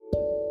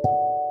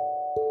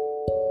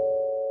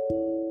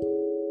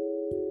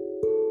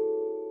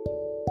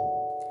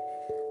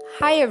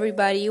Hi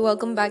everybody,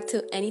 welcome back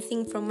to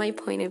Anything From My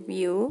Point of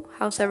View.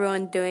 How's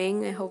everyone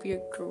doing? I hope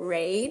you're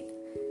great.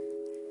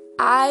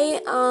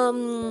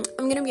 I'm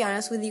gonna be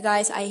honest with you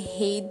guys, I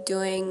hate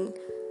doing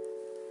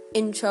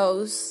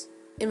intros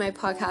in my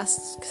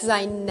podcasts because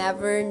I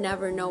never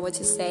know what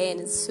to say and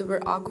it's super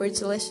awkward,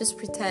 so let's just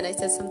pretend I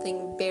said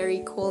something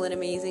very cool and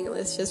amazing and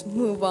let's just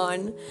move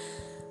on.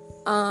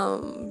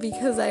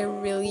 Because I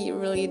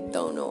really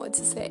don't know what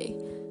to say.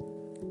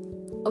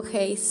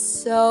 Okay,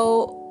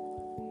 so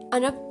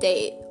an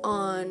update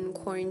on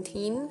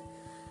quarantine.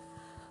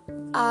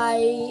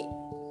 I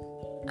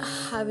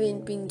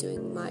haven't been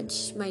doing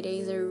much. My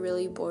days are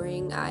really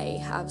boring. I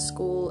have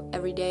school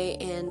every day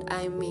and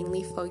I'm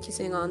mainly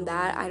focusing on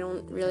that. I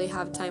don't really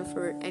have time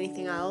for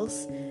anything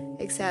else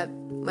except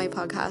my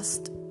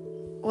podcast.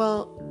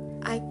 Well,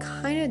 I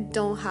kind of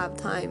don't have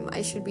time.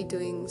 I should be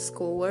doing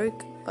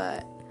schoolwork,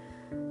 but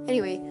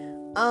anyway,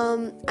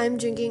 I'm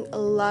drinking a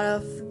lot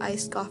of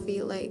iced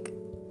coffee.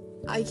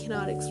 I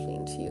cannot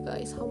explain to you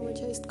guys how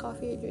much iced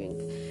coffee I drink.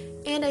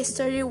 And I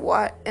started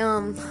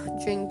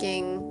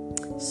drinking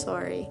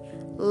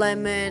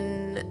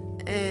lemon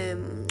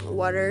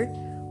water,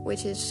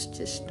 which is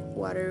just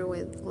water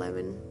with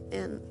lemon,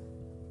 and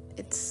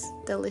it's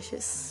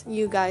delicious.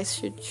 You guys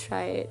should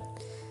try it.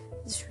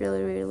 It's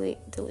really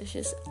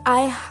delicious.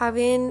 I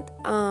haven't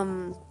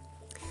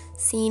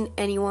seen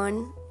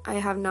anyone. I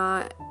have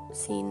not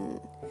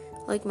seen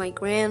my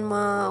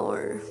grandma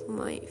or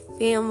my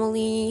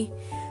family.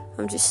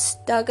 I'm just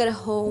stuck at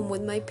home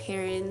with my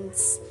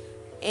parents,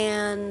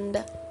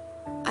 and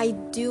I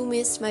do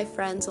miss my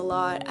friends a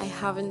lot. I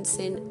haven't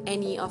seen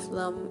any of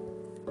them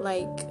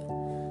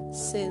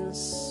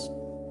since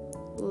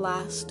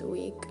last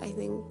week. I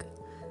think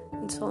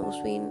it's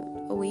almost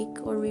been a week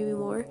or maybe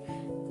more,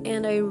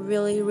 and I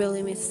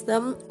really miss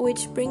them,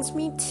 which brings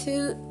me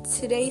to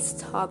today's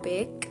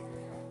topic.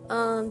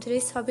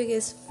 Today's topic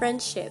is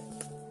friendship.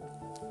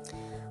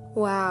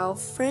 Wow,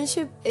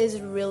 friendship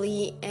is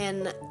really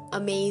an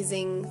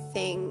amazing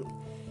thing.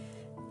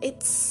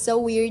 It's so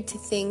weird to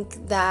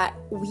think that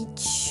we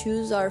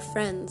choose our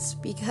friends,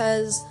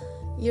 because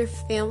your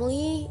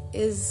family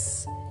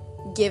is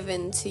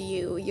given to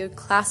you, your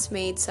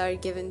classmates are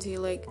given to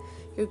you,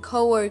 your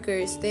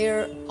coworkers,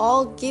 they're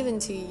all given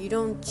to you. You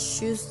don't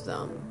choose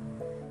them.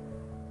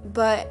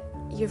 But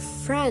your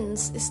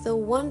friends is the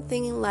one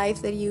thing in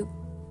life that you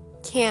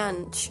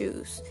can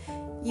choose.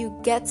 You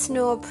get to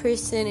know a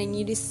person and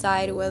you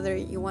decide whether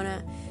you want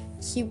to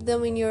keep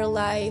them in your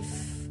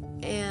life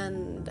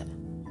and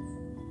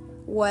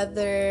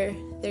whether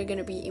they're going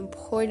to be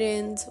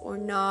important or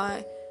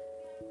not,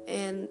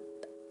 and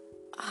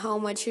how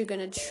much you're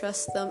going to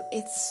trust them.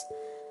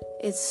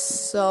 It's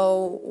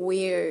so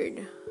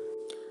weird.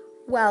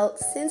 Well,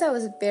 since I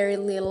was very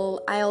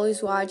little, I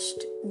always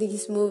watched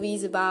these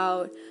movies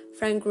about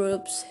friend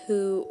groups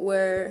who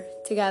were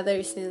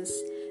together since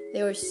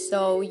they were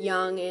so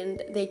young,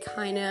 and they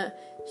kind of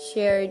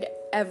shared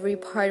every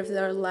part of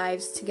their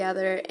lives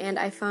together, and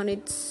I found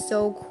it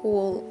so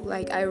cool.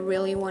 I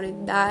really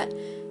wanted that,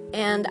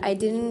 and I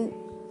didn't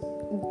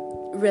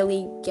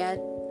really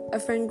get a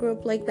friend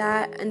group like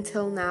that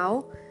until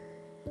now.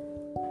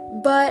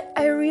 But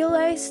I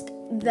realized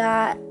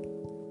that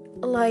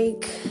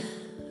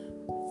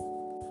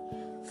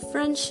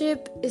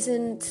friendship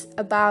isn't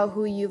about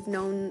who you've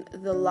known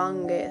the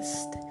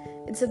longest.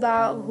 It's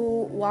about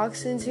who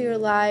walks into your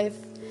life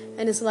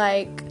and is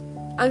like,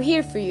 I'm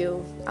here for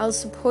you, I'll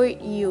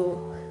support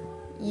you,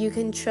 you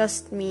can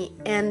trust me,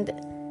 and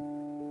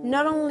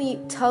not only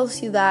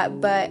tells you that,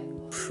 but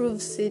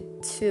proves it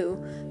too,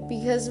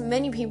 because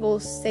many people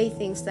say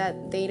things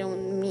that they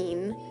don't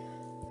mean,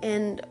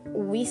 and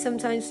we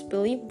sometimes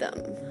believe them,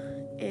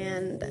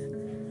 and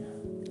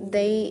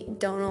they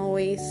don't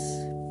always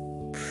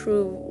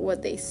prove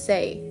what they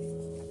say.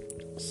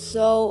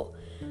 So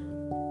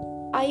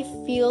I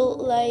feel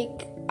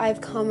like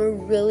I've come a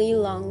really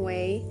long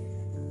way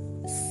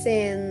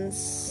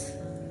since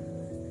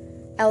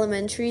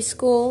elementary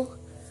school,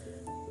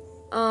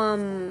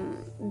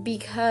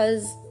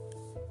 because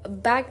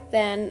back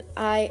then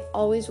I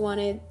always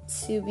wanted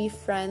to be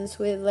friends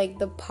with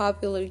the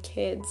popular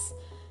kids,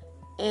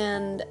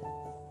 and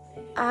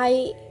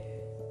I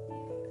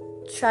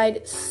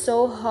tried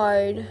so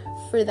hard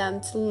for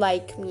them to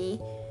like me,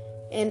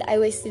 and I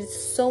wasted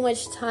so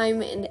much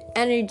time and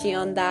energy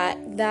on that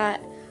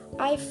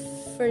I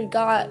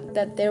forgot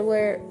that there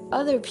were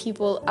other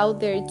people out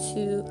there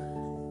too,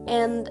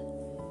 and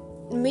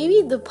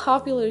maybe the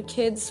popular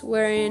kids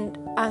weren't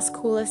as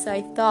cool as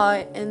I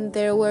thought, and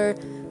there were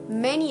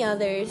many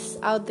others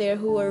out there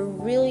who were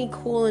really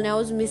cool, and I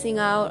was missing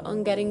out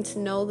on getting to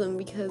know them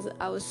because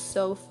I was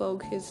so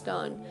focused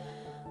on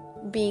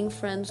being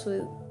friends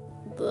with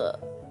the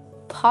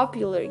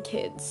popular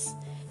kids.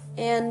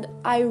 And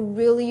I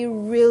really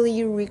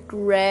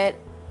regret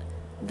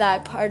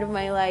that part of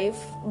my life,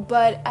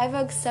 but I've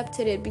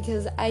accepted it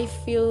because I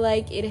feel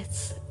like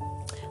it's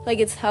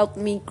helped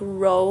me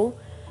grow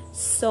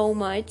so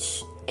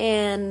much,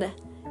 and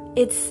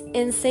it's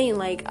insane.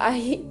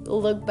 I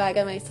look back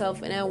at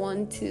myself and I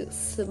want to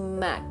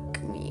smack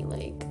like me.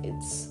 Like,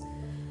 it's,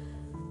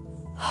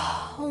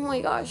 oh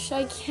my gosh,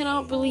 I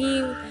cannot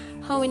believe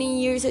how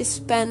many years I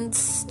spent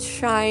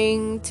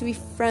trying to be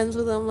friends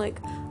with them, like,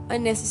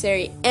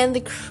 unnecessary. And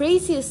the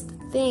craziest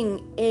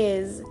thing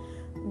is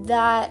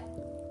that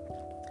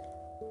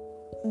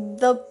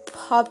the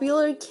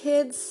popular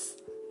kids,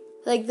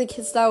 like the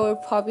kids that were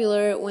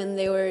popular when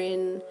they were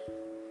in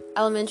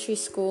elementary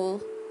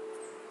school,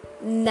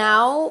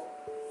 now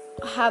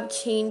have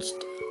changed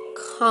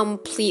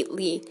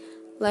completely.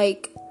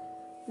 Like,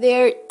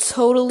 they're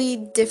totally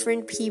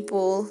different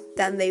people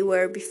than they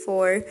were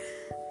before.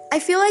 I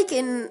feel like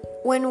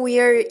when we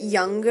are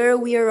younger,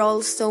 we are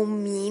all so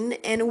mean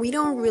and we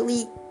don't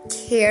really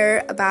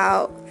care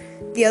about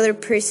the other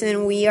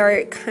person. We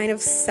are kind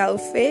of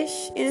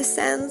selfish in a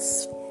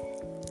sense.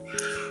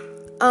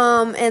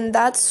 And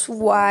that's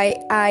why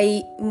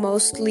I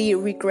mostly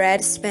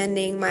regret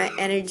spending my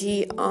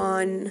energy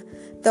on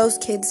those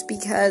kids,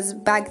 because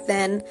back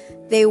then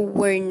they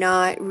were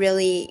not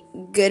really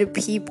good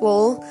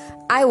people.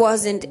 I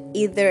wasn't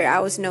either. I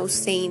was no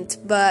saint,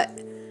 but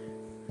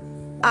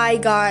I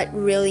got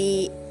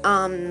really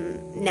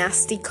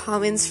nasty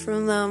comments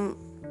from them.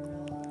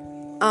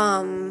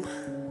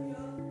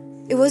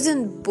 It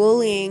wasn't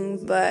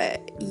bullying,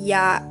 but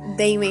yeah,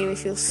 they made me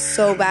feel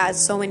so bad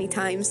so many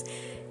times.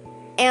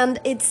 And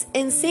it's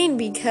insane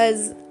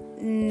because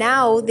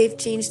now they've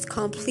changed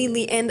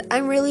completely and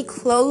I'm really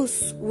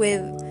close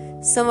with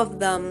some of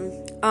them.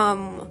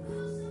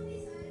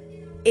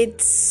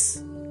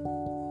 It's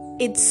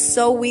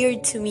so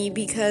weird to me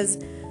because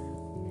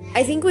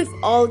I think we've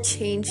all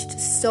changed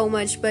so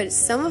much, but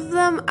some of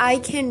them I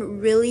can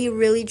really,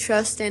 really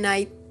trust, and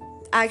I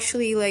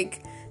actually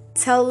like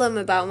tell them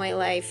about my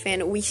life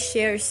and we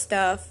share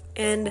stuff,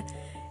 and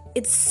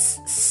it's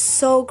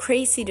so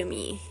crazy to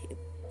me.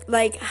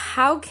 Like,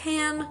 how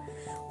can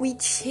we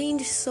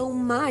change so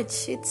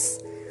much? It's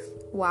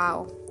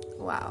wow.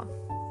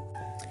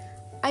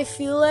 I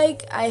feel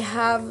like I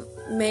have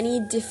many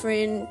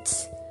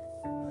different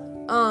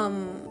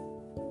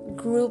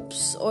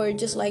groups or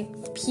just like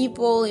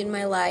people in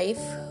my life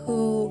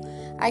who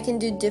I can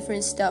do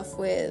different stuff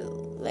with,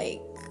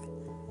 like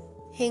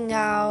hang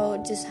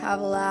out, just have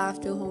a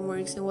laugh, do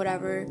homeworks and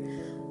whatever.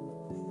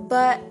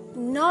 But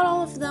not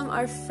all of them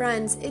are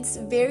friends. It's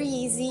very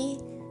easy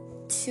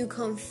to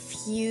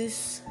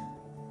confuse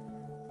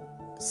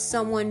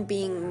someone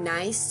being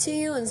nice to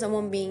you and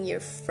someone being your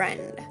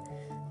friend.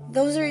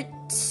 Those are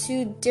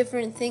two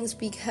different things,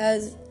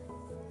 because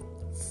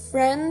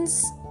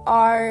friends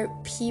are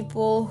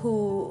people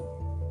who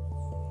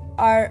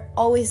are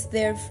always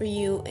there for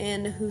you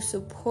and who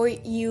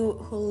support you,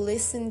 who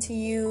listen to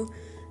you,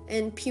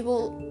 and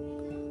people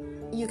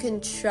you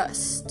can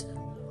trust.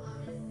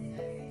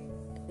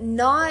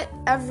 Not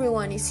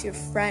everyone is your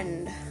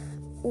friend.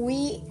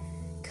 We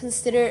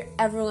consider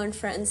everyone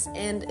friends,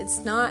 and it's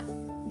not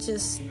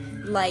just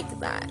like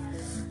that.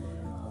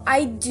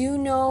 I do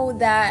know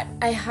that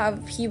I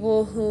have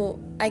people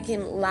who I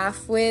can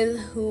laugh with,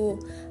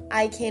 who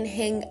I can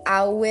hang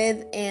out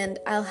with, and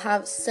I'll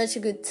have such a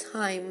good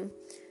time.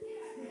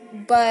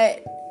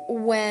 But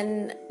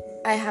when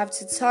I have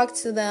to talk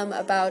to them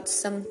about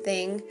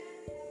something,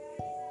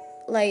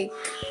 like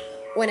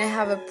when I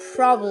have a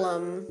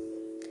problem,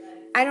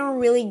 I don't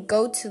really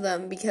go to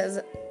them because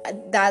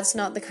that's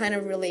not the kind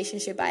of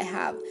relationship I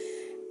have.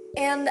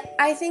 And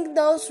I think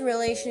those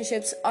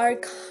relationships are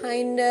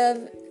kind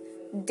of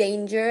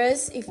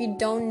dangerous if you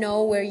don't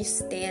know where you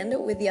stand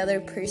with the other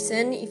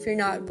person, if you're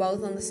not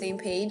both on the same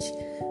page.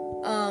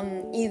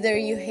 Either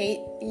you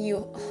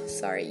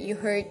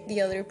hurt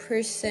the other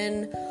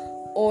person,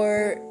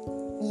 or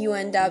you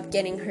end up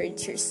getting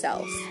hurt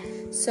yourself.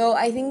 So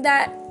I think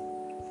that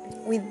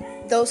with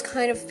those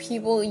kind of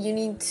people, you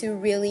need to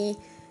really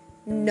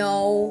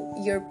know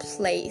your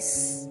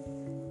place.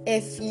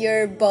 If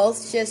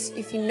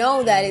you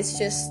know that it's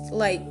just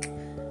like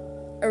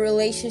a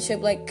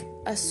relationship, like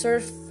a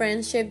sort of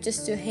friendship,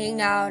 just to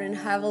hang out and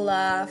have a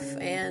laugh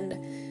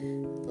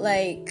and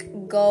like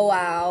go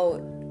out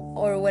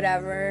or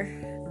whatever,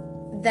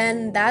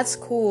 then that's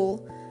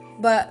cool.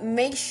 But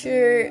make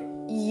sure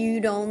you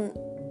don't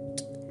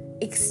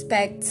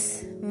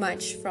expect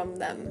much from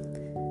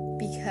them,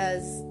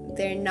 because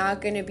they're not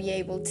going to be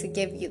able to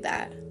give you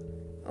that.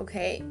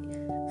 Okay?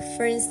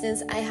 For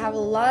instance, I have a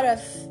lot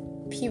of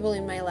people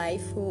in my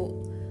life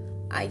who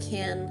I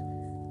can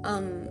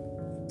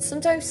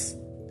sometimes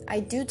I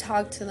do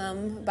talk to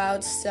them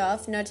about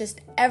stuff, not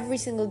just every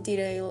single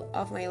detail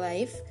of my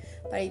life,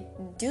 but I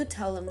do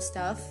tell them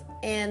stuff,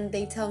 and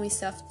they tell me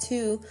stuff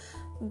too.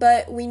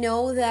 But we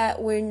know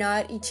that we're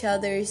not each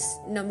other's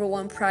number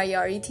one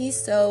priority,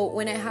 so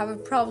when I have a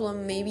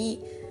problem, maybe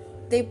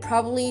they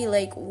probably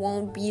like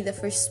won't be the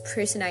first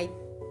person I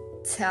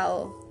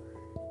tell,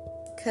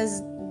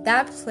 because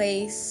that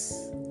place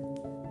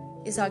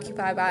is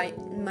occupied by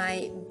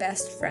my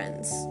best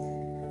friends.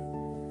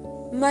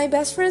 My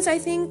best friends, I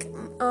think,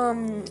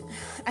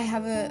 I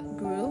have a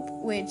group,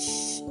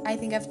 which I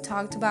think I've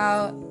talked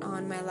about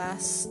on my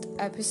last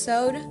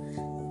episode,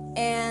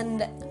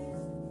 and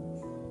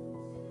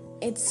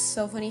it's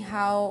so funny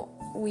how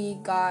we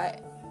got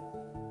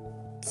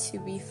to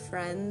be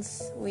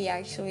friends. We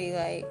actually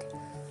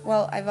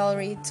I've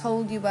already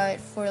told you about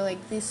it for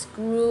this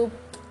group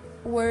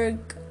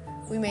work.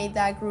 We made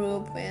that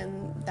group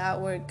and that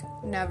work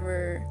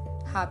never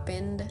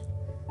happened.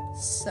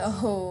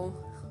 So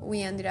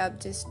we ended up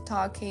just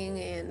talking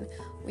and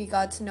we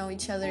got to know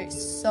each other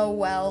so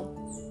well.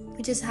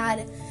 We just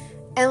had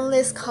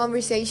endless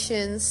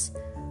conversations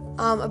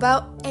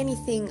about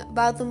anything,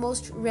 about the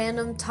most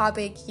random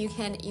topic you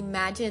can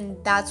imagine.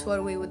 That's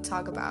what we would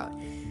talk about.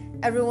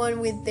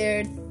 Everyone with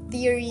their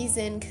theories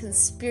and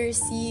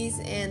conspiracies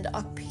and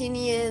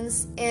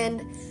opinions,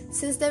 and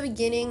since the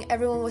beginning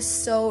everyone was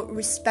so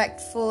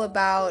respectful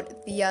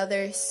about the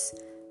other's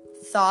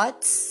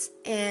thoughts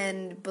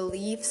and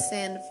beliefs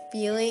and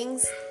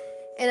feelings,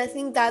 and I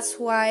think that's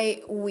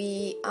why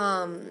we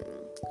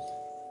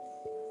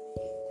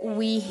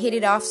hit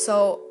it off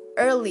so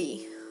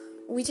early.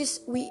 We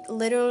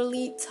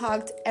literally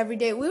talked every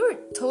day. We were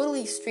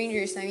totally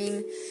strangers. I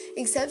mean,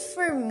 except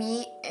for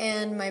me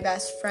and my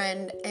best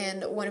friend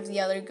and one of the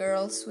other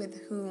girls with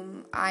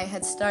whom I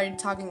had started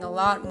talking a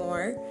lot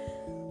more.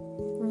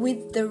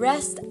 With the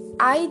rest,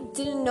 I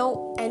didn't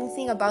know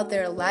anything about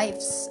their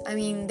lives. I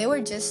mean, they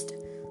were just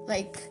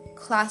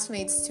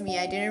classmates to me.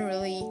 I didn't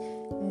really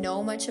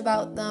know much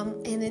about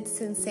them, and it's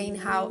insane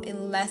how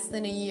in less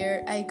than a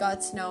year I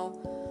got to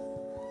know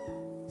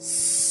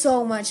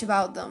so much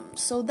about them.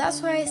 So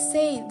that's why I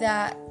say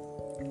that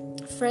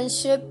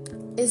friendship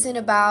isn't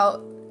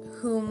about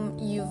whom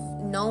you've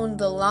known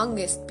the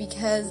longest,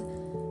 because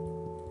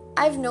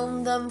I've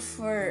known them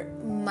for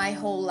my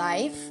whole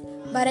life,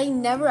 but I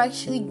never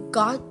actually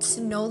got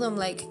to know them,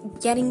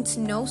 getting to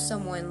know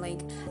someone,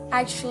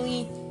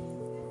 actually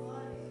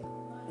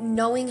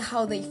knowing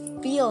how they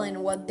feel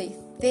and what they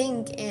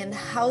think and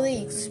how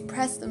they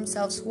express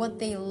themselves, what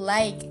they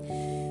like.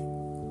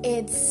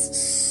 It's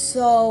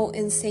so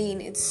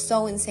insane. It's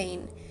so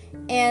insane.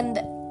 And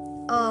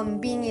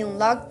being in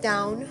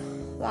lockdown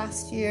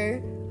last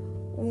year,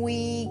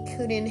 we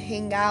couldn't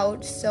hang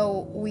out,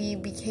 so we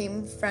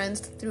became friends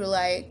through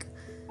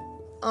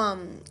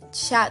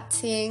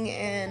chatting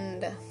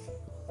and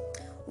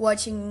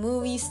watching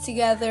movies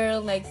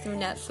together, through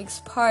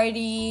Netflix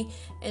Party,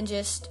 and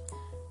just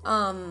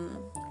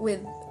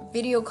with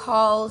video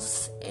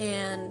calls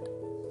and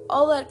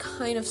all that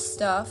kind of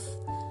stuff.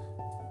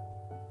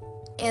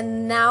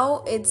 And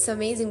now it's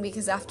amazing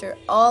because after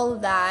all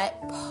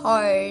that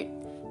part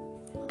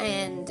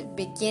and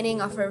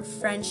beginning of our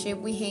friendship,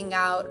 we hang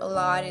out a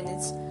lot and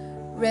it's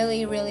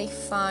really, really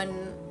fun.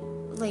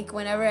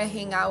 Whenever I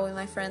hang out with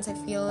my friends, I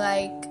feel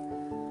like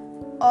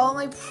all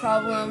my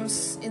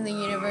problems in the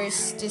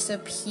universe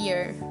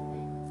disappear.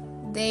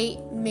 They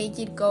make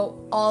it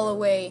go all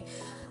away.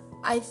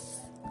 I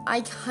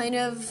kind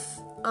of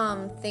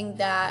think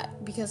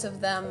that because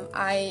of them,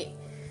 I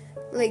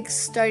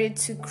started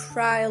to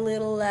cry a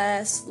little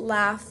less,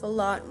 laugh a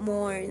lot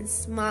more, and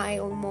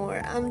smile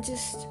more. I'm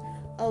just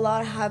a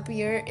lot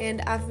happier,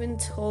 and I've been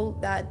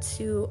told that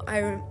too.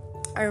 I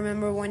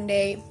remember one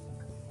day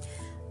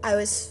I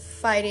was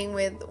fighting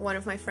with one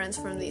of my friends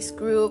from this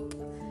group,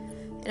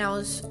 and I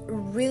was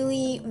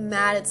really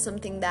mad at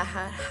something that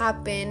had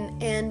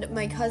happened, and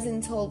my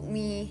cousin told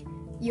me,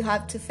 you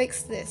have to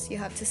fix this. You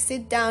have to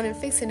sit down and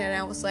fix it. And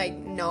I was like,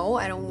 no,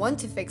 I don't want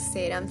to fix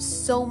it. I'm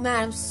so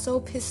mad. I'm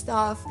so pissed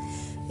off.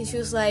 And she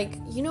was like,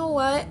 you know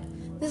what?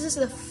 This is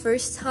the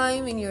first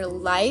time in your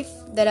life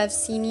that I've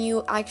seen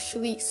you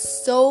actually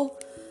so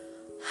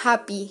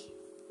happy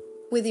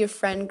with your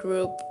friend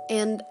group.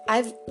 And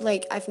I've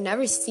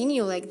never seen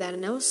you like that.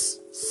 And I was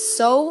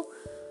so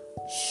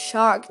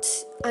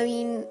shocked. I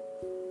mean,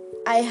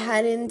 I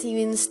hadn't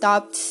even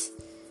stopped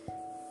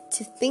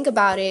to think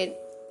about it.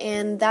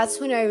 And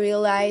that's when I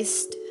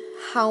realized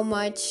how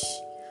much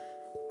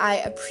I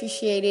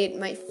appreciated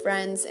my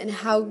friends and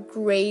how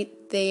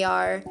great they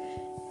are.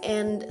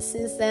 And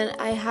since then,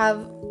 I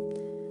have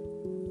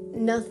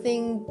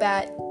nothing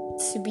but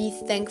to be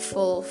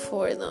thankful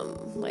for them.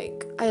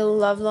 I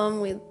love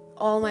them with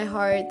all my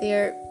heart.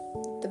 They're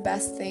the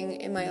best thing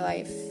in my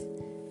life.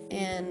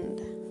 And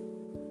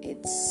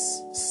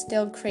it's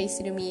still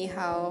crazy to me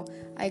how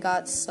I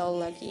got so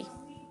lucky.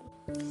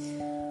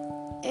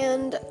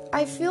 And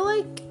I feel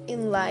like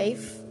in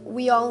life,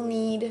 we all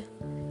need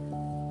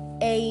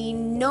a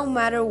no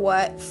matter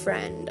what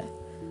friend,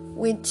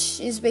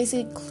 which is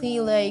basically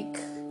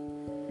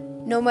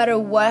no matter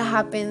what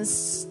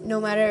happens,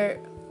 no matter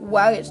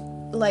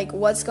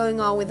what's going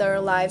on with our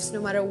lives,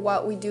 no matter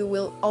what we do,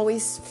 we'll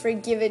always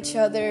forgive each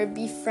other,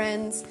 be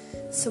friends,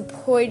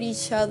 support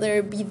each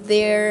other, be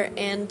there,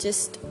 and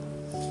just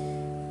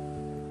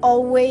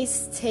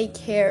always take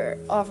care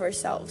of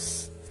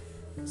ourselves.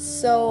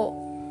 So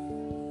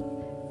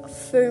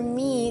for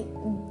me,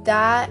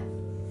 that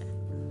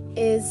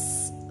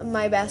is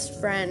my best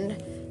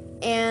friend,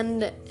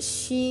 and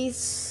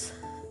she's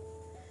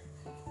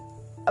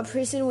a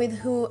person with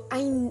who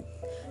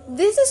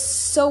this is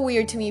so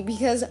weird to me,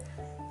 because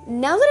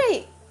now that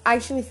I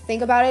actually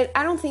think about it,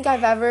 I don't think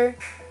I've ever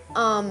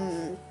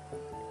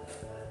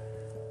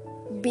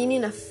been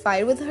in a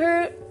fight with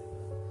her.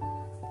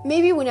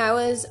 Maybe when I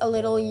was a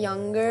little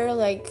younger,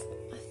 like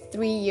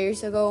 3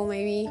 years ago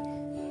maybe.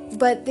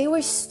 But they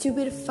were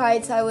stupid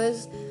fights.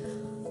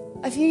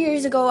 A few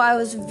years ago, I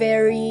was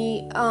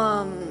very,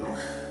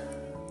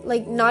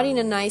 like, not in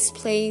a nice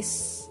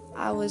place.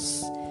 I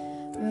was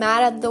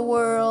mad at the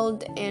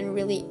world and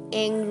really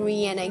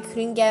angry, and I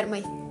couldn't get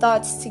my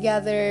thoughts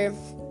together.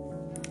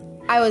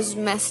 I was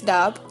messed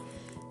up,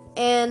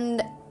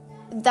 and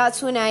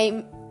that's when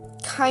I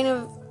kind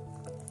of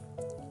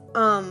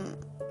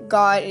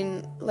got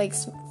in like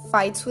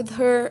fights with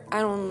her.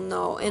 I don't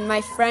know. And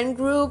my friend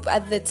group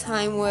at the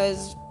time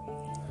was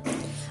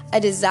a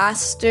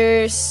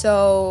disaster,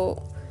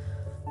 so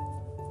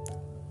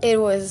it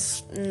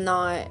was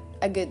not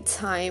a good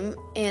time,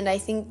 and I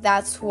think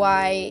that's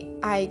why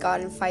I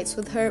got in fights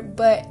with her.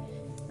 But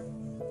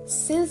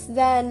since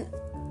then,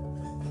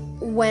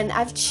 when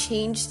I've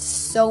changed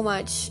so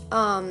much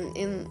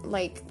in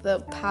like the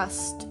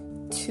past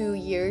 2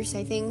 years,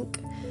 I think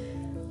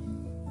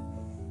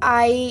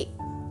I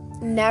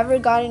never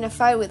got in a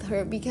fight with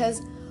her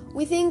because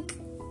we think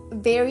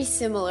very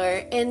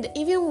similar, and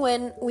even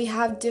when we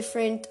have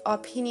different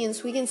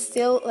opinions, we can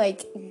still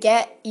like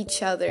get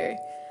each other.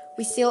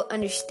 We still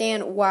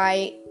understand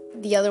why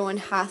the other one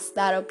has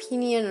that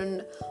opinion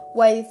and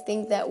why they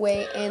think that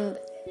way. And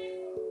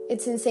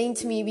it's insane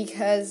to me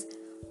because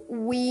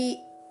we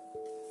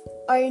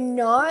are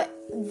not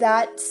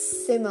that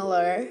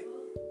similar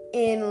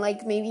in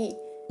like maybe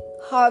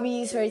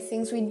hobbies or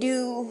things we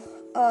do.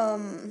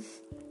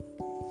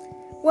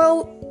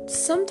 Well,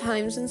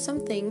 sometimes in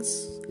some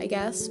things, I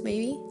guess,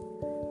 maybe.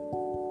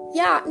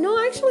 Yeah, no,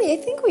 actually, I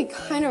think we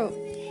kind of,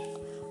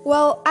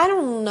 well, I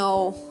don't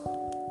know,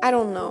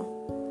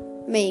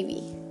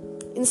 maybe,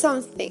 in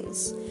some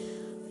things,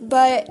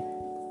 but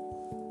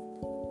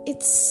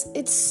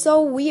it's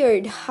so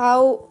weird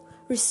how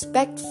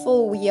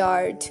respectful we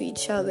are to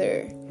each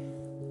other.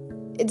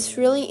 It's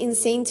really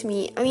insane to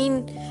me. I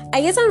mean,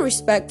 I guess I'm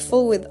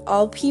respectful with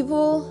all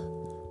people,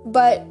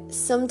 but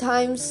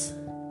sometimes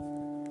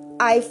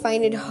I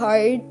find it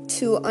hard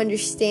to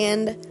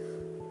understand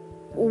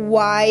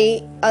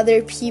why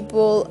other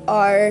people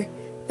are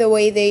the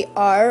way they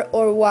are,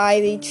 or why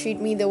they treat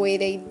me the way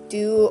they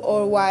do,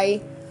 or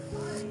why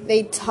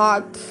they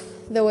talk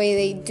the way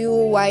they do,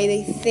 why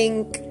they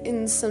think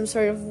in some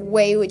sort of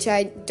way which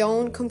I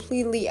don't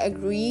completely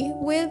agree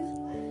with.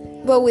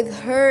 But with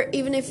her,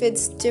 even if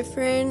it's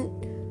different,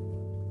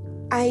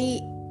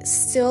 I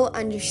still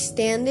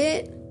understand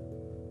it.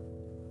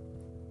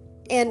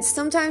 And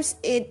sometimes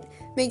it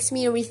makes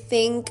me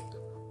rethink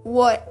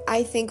what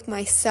I think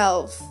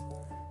myself.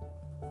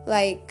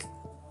 Like,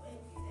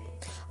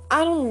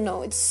 I don't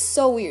know, it's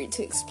so weird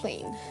to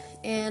explain.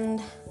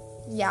 And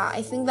yeah,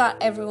 I think that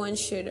everyone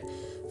should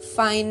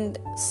find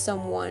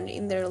someone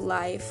in their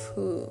life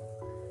who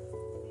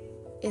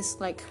is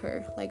like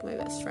her, like my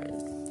best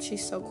friend.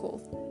 She's so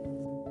cool.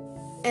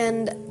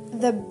 And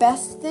the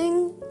best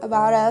thing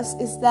about us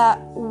is that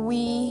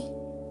we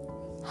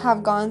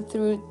have gone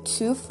through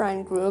 2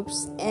 friend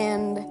groups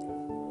and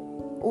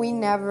we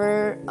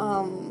never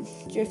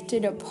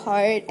drifted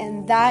apart,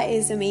 and that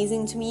is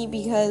amazing to me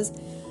because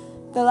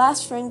the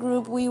last friend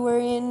group we were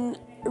in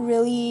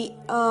really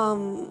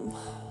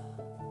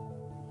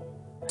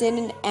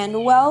didn't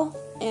end well,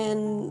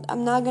 and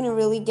I'm not gonna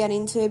really get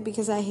into it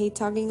because I hate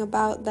talking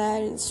about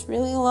that. It's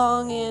really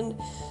long and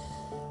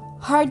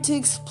hard to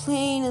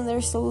explain, and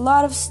there's a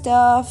lot of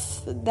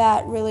stuff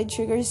that really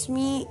triggers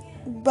me,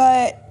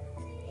 but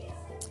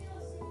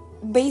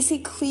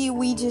basically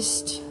we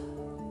just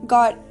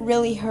got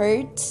really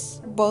hurt,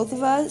 both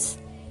of us,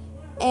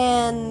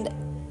 and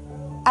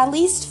at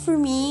least for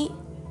me,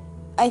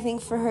 I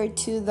think for her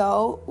too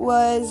though,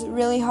 was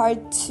really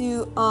hard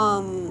to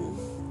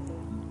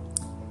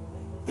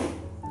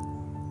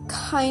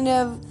kind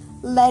of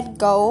let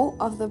go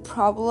of the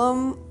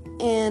problem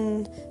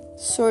and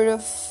sort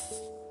of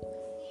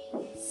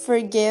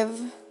forgive,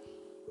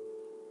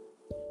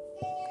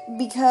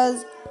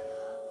 because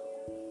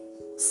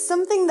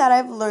something that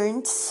I've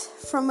learned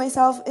from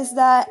myself is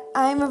that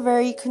I'm a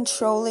very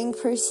controlling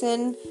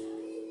person,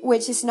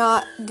 which is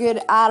not good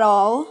at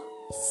all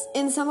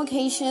in some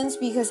occasions,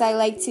 because I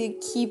like to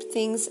keep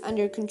things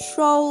under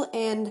control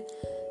and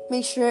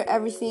make sure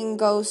everything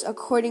goes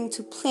according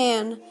to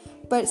plan.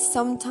 But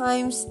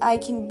sometimes I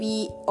can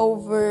be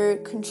over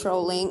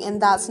controlling,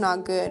 and that's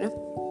not good.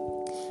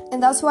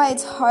 And that's why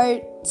it's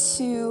hard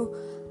to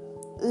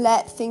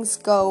let things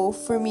go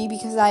for me,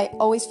 because I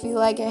always feel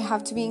like I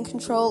have to be in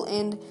control,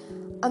 and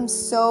I'm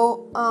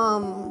so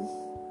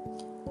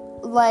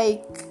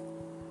like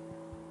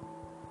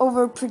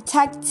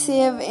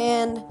overprotective,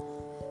 and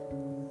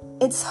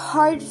it's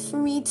hard for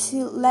me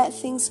to let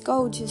things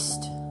go,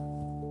 just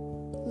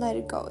let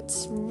it go.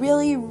 It's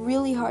really,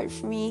 really hard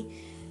for me,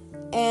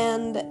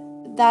 and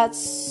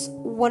that's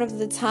one of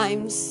the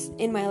times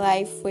in my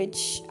life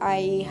which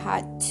I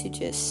had to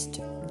just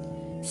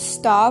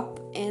stop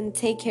and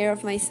take care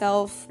of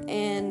myself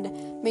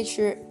and make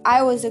sure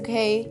I was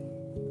okay.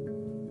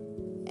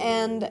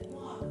 And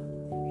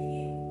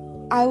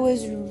I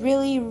was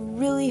really,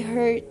 really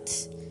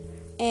hurt,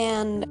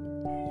 and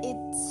it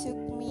took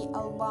me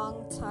a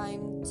long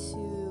time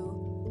to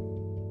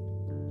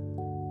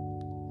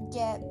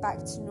get back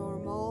to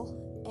normal,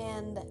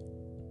 and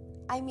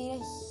I made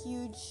a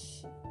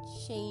huge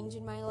change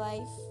in my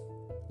life.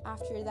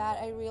 After that,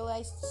 I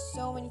realized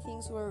so many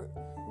things were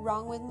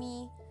wrong with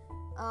me.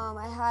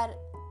 I had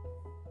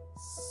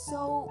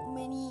so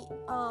many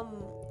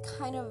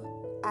kind of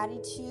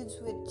attitudes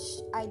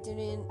which I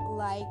didn't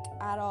like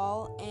at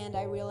all, and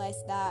I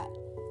realized that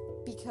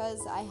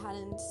because I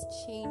hadn't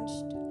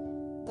changed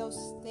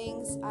those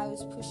things, I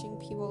was pushing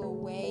people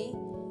away,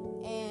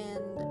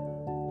 and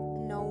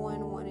no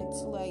one wanted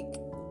to, like,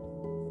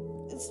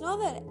 it's not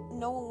that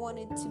no one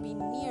wanted to be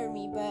near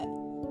me, but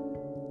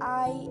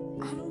I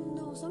don't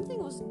know,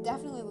 something was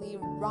definitely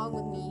wrong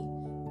with me,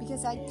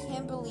 because I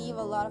can't believe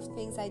a lot of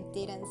things I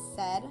did and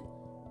said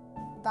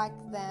back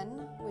then,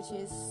 which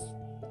is,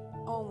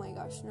 oh my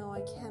gosh, no,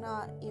 I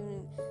cannot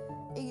even,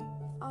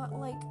 oh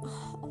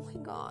my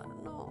god,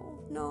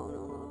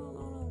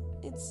 no,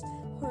 it's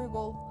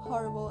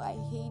horrible, I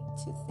hate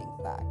to think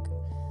back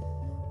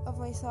of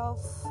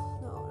myself,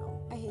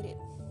 no, I hate it.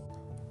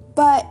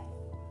 But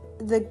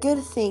the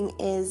good thing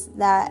is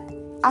that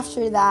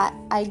after that,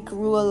 I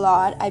grew a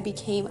lot, I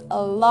became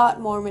a lot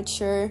more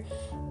mature,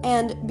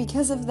 and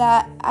because of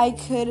that, I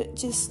could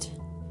just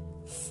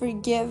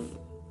forgive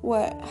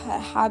what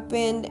had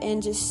happened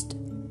and just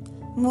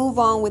move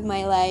on with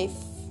my life,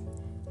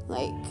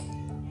 like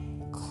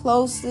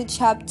close the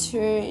chapter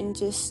and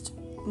just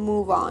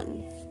move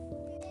on.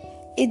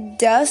 It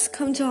does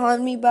come to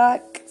haunt me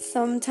back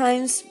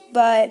sometimes,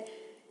 but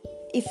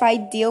if I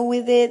deal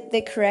with it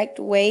the correct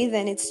way,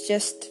 then it's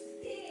just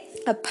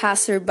a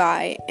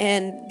passerby,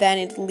 and then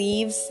it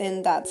leaves,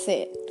 and that's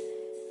it.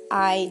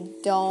 I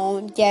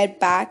don't get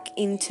back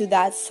into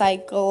that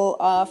cycle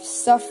of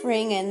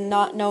suffering and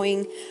not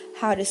knowing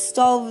how to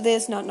solve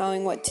this, not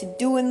knowing what to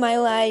do in my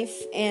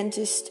life, and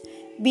just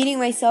beating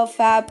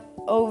myself up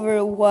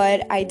over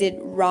what I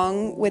did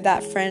wrong with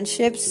that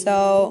friendship.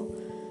 So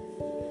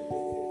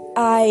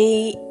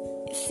I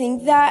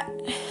think that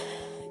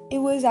it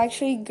was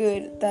actually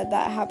good that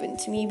happened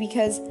to me,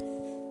 because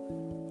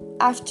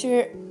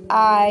after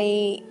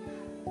I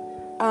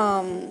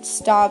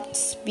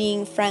stopped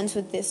being friends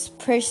with this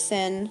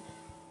person,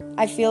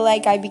 I feel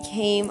like I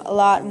became a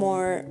lot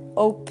more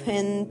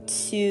open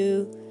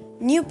to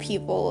new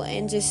people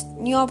and just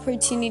new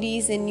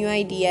opportunities and new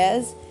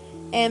ideas,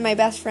 and my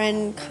best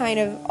friend kind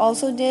of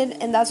also did,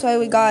 and that's why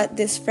we got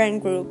this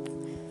friend group.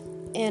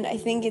 And I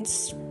think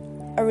it's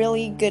a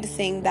really good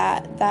thing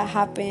that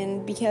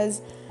happened,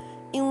 because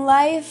in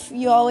life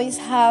you always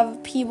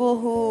have people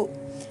who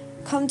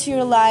come to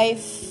your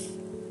life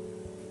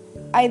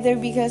either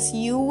because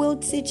you will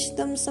teach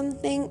them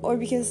something, or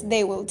because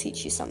they will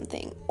teach you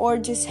something, or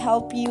just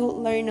help you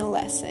learn a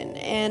lesson.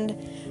 And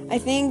I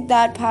think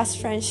that past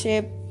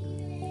friendship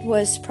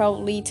was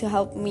probably to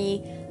help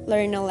me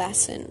learn a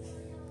lesson.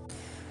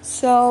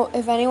 So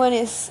if anyone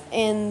is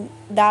in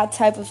that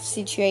type of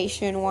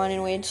situation, one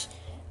in which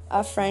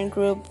a friend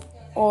group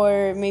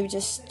or maybe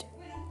just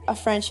a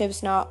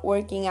friendship's not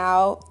working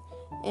out,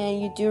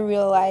 and you do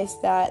realize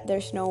that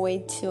there's no way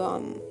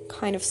to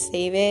kind of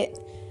save it,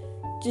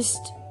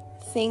 just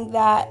think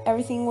that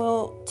everything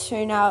will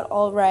turn out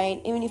all right,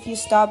 even if you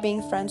stop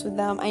being friends with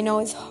them. I know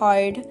it's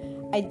hard.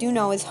 I do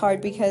know it's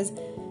hard, because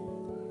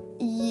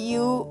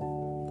you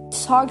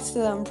talk to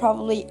them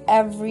probably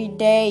every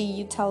day.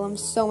 You tell them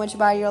so much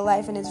about your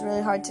life, and it's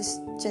really hard to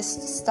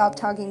just stop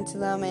talking to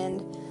them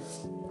and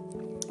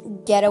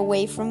get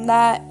away from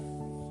that.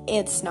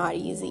 It's not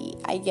easy.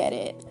 I get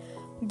it.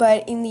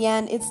 But in the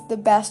end, it's the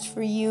best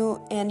for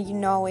you, and you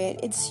know it.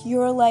 It's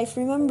your life.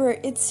 Remember,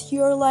 it's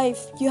your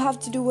life. You have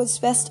to do what's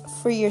best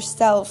for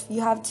yourself.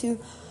 You have to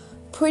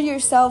put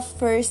yourself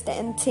first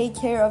and take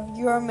care of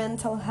your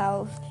mental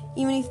health,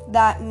 even if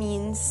that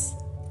means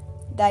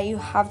that you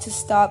have to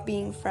stop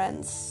being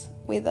friends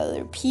with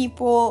other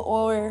people,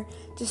 or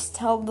just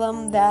tell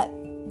them that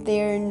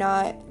they're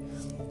not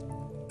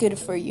good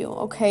for you,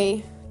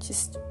 okay?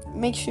 Just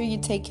make sure you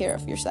take care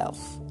of yourself.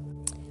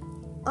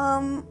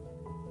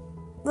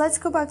 Let's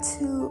go back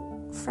to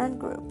friend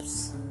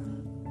groups.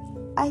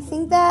 I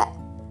think that,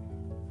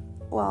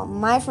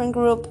 my friend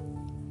group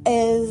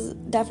is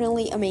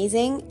definitely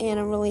amazing, and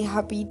I'm really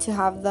happy to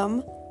have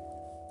them.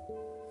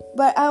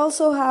 But I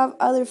also have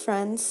other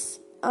friends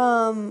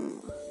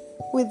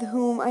with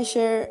whom I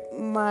share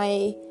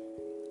my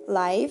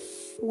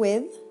life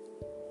with,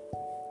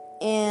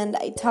 and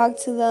I talk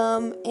to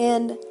them,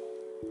 and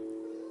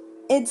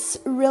it's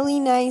really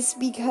nice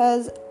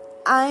because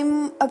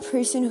I'm a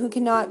person who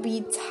cannot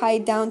be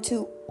tied down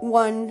to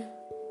one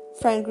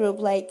friend group.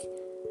 Like,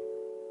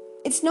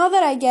 it's not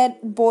that I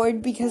get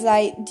bored, because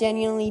I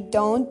genuinely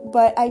don't,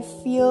 but I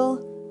feel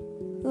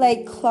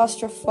like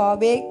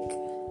claustrophobic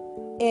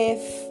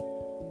if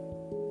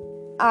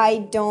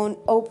I don't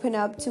open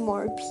up to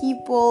more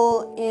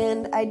people,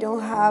 and I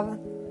don't have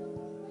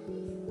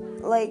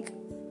like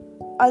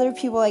other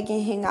people I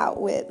can hang out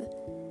with.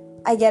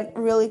 I get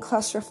really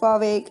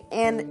claustrophobic,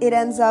 and it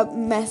ends up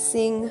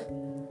messing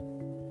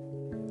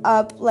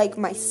up like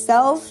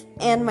myself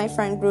and my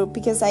friend group,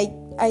 because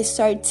I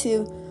start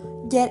to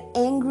get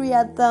angry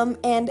at them,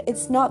 and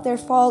it's not their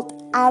fault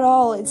at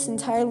all. It's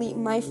entirely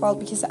my fault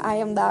because I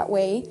am that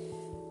way.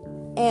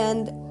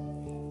 And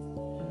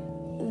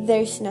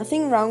there's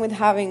nothing wrong with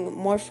having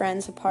more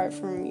friends apart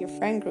from your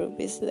friend group,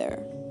 is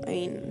there? I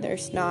mean,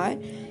 there's not.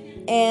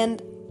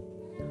 And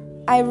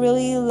I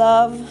really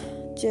love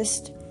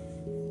just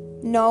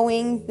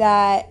knowing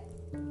that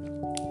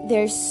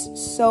there's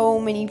so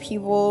many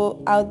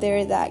people out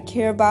there that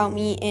care about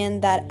me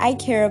and that I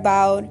care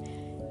about,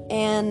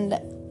 and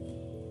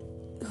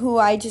who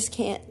I just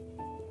can't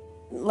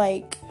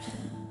like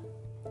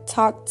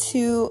talk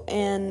to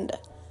and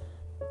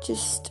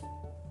just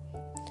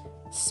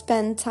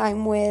spend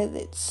time with.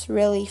 It's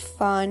really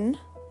fun.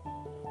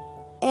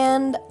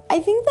 And I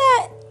think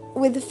that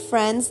with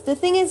friends, the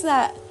thing is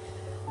that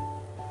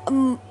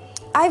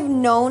I've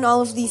known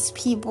all of these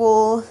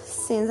people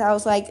since I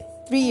was like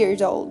 3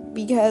 years old,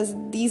 because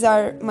these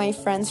are my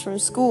friends from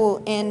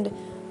school, and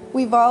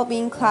we've all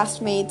been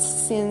classmates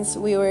since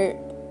we were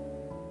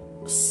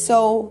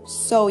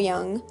so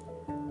young.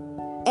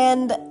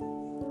 And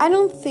I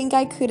don't think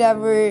I could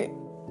ever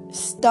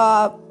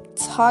stop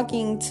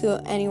talking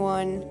to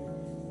anyone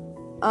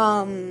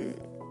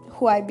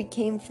who I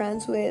became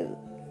friends with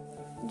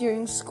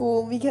during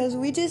school, because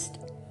we just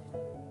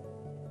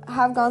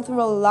have gone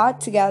through a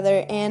lot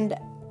together and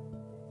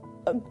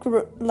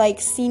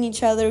seen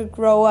each other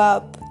grow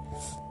up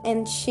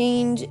and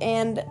change.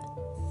 And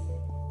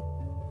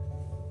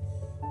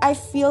I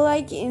feel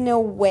like in a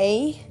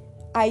way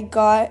I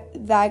got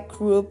that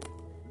group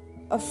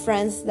of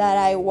friends that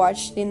I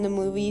watched in the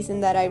movies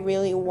and that I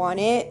really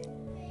wanted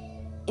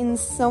in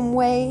some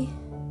way,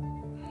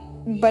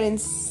 but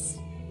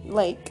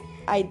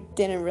I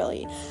didn't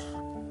really.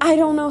 I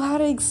don't know how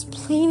to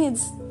explain it.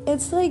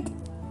 It's like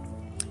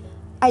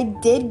I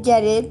did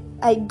get it.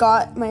 I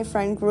got my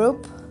friend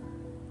group,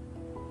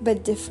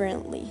 but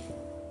differently.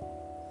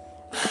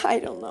 I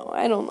don't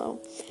know.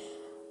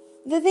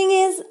 The thing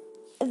is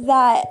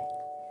that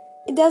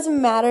it doesn't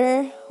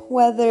matter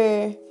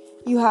whether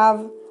you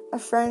have a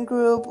friend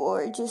group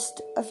or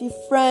just a few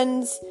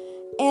friends.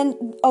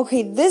 And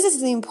okay, this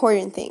is the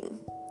important thing.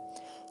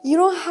 You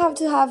don't have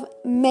to have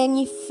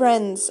many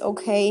friends,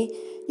 okay?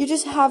 You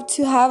just have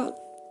to have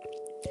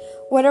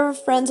whatever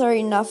friends are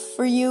enough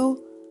for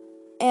you,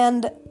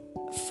 and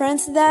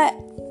friends that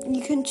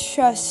you can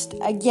trust.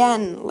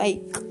 Again,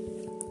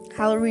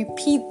 I'll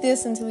repeat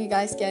this until you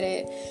guys get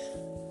it.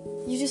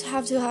 You just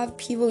have to have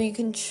people you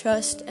can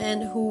trust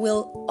and who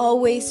will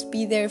always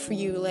be there for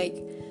you.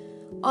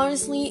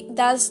 Honestly,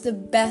 that's the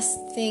best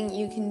thing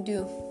you can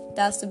do.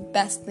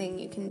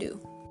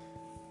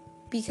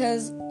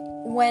 Because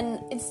when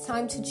it's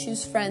time to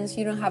choose friends,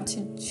 you don't have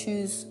to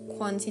choose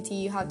quantity,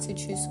 you have to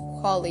choose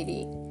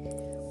quality.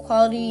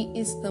 Quality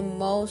is the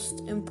most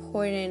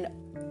important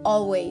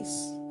always,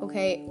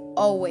 okay?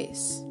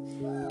 Always.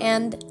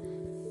 And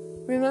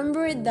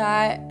remember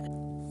that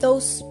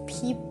those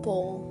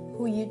people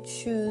who you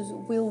choose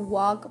will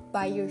walk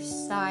by your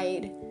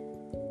side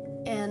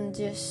and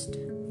just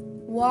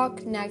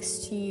walk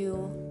next to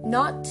you,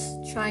 not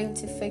trying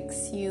to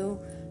fix you,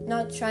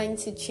 not trying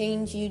to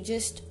change you,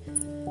 just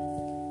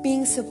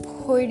being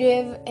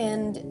supportive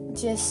and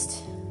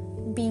just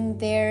being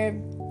there,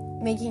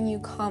 making you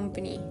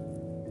company.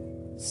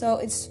 So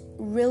it's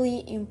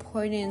really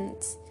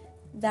important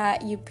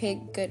that you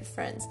pick good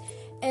friends.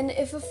 And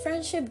if a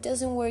friendship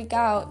doesn't work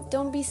out,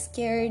 don't be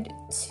scared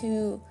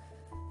to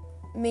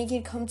make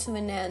it come to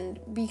an end,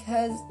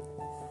 because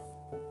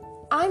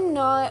I'm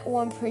not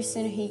one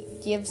person who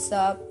gives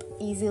up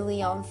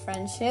easily on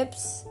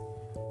friendships,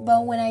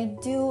 but when I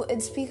do,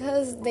 it's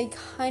because they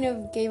kind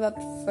of gave up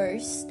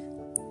first.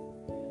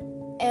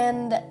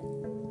 And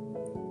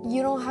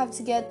you don't have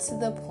to get to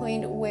the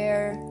point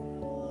where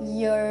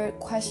you're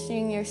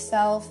questioning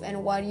yourself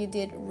and what you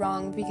did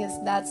wrong,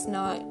 because that's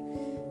not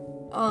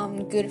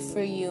good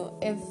for you.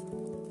 If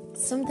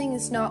something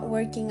is not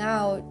working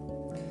out,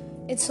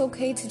 it's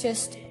okay to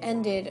just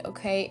end it,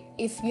 okay?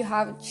 If you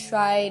have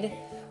tried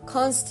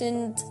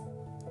constantly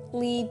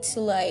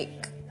to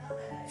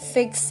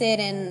fix it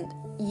and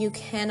you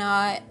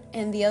cannot,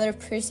 and the other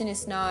person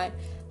is not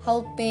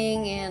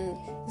helping and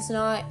is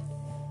not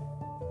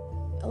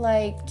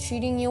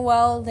treating you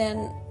well,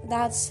 then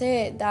that's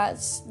it.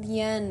 That's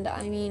the end.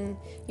 I mean,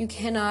 you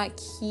cannot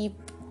keep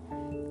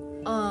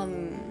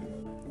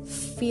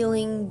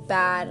feeling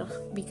bad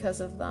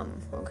because of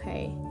them,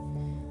 okay?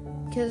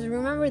 Because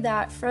remember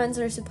that friends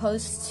are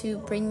supposed to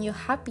bring you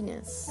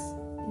happiness,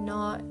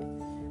 not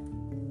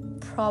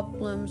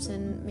problems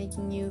and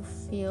making you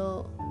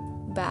feel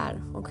bad,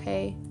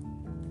 okay?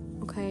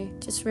 Okay,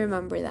 just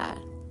remember that.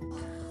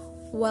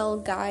 Well,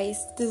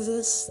 guys, this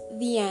is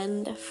the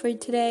end for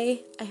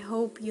today. I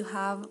hope you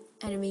have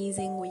an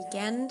amazing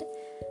weekend,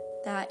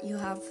 that you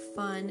have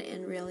fun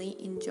and really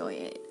enjoy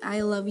it.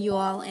 I love you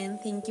all, and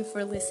thank you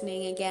for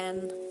listening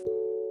again.